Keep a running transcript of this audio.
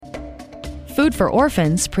Food for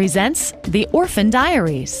Orphans presents the Orphan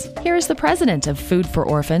Diaries. Here is the president of Food for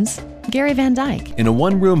Orphans, Gary Van Dyke. In a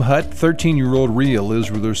one-room hut, 13-year-old Rhea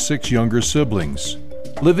lives with her 6 younger siblings.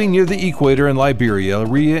 Living near the equator in Liberia,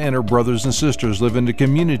 Rhea and her brothers and sisters live in a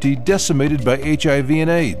community decimated by HIV and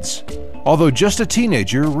AIDS. Although just a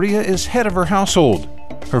teenager, Rhea is head of her household.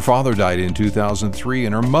 Her father died in 2003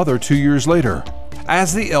 and her mother 2 years later.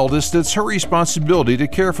 As the eldest, it's her responsibility to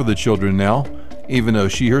care for the children now, even though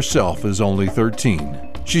she herself is only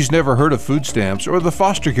 13. She's never heard of food stamps or the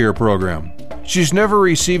foster care program. She's never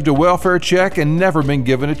received a welfare check and never been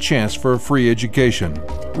given a chance for a free education.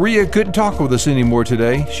 Rhea couldn't talk with us anymore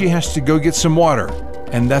today. She has to go get some water,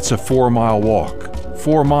 and that's a 4-mile walk.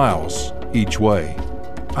 4 miles each way.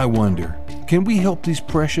 I wonder, can we help these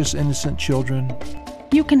precious innocent children?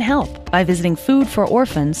 You can help by visiting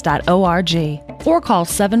foodfororphans.org or call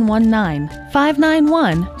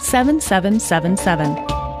 719-591-7777.